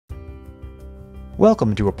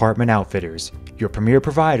Welcome to Apartment Outfitters, your premier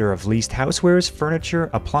provider of leased housewares, furniture,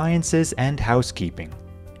 appliances, and housekeeping.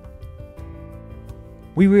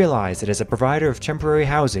 We realize that as a provider of temporary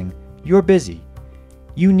housing, you're busy.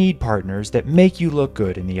 You need partners that make you look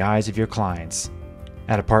good in the eyes of your clients.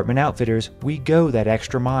 At Apartment Outfitters, we go that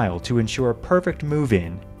extra mile to ensure a perfect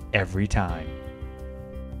move-in every time.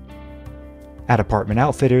 At Apartment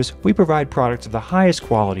Outfitters, we provide products of the highest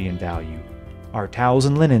quality and value. Our towels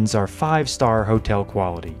and linens are 5-star hotel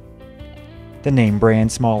quality. The name brand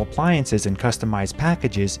small appliances and customized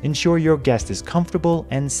packages ensure your guest is comfortable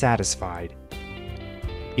and satisfied.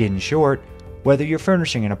 In short, whether you're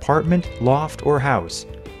furnishing an apartment, loft, or house,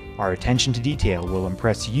 our attention to detail will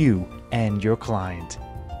impress you and your client.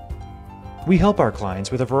 We help our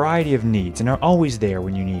clients with a variety of needs and are always there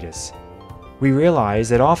when you need us. We realize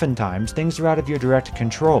that oftentimes things are out of your direct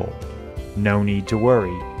control. No need to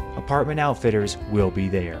worry. Apartment Outfitters will be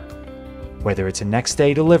there. Whether it's a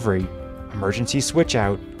next-day delivery, emergency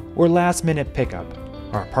switch-out, or last-minute pickup,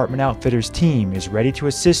 our Apartment Outfitters team is ready to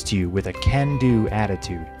assist you with a can-do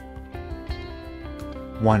attitude.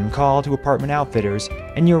 One call to Apartment Outfitters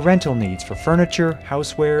and your rental needs for furniture,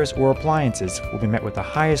 housewares, or appliances will be met with the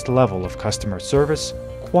highest level of customer service,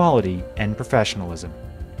 quality, and professionalism.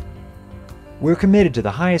 We're committed to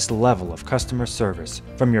the highest level of customer service,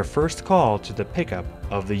 from your first call to the pickup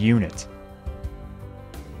of the unit.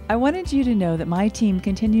 I wanted you to know that my team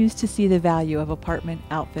continues to see the value of Apartment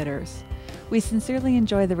Outfitters. We sincerely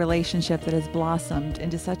enjoy the relationship that has blossomed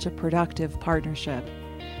into such a productive partnership.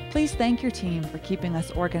 Please thank your team for keeping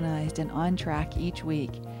us organized and on track each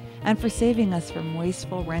week, and for saving us from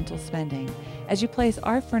wasteful rental spending as you place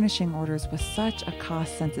our furnishing orders with such a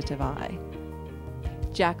cost-sensitive eye.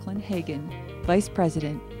 Jacqueline Hagan, Vice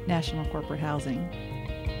President, National Corporate Housing.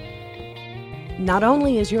 Not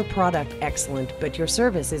only is your product excellent, but your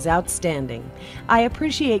service is outstanding. I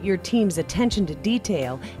appreciate your team's attention to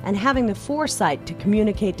detail and having the foresight to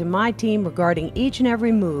communicate to my team regarding each and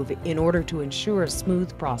every move in order to ensure a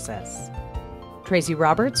smooth process. Tracy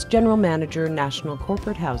Roberts, General Manager, National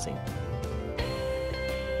Corporate Housing.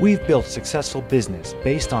 We've built a successful business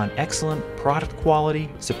based on excellent product quality,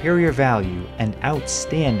 superior value, and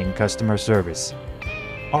outstanding customer service.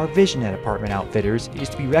 Our vision at Apartment Outfitters is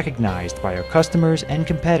to be recognized by our customers and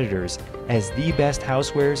competitors as the best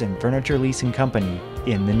housewares and furniture leasing company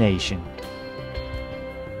in the nation.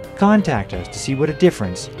 Contact us to see what a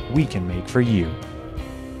difference we can make for you.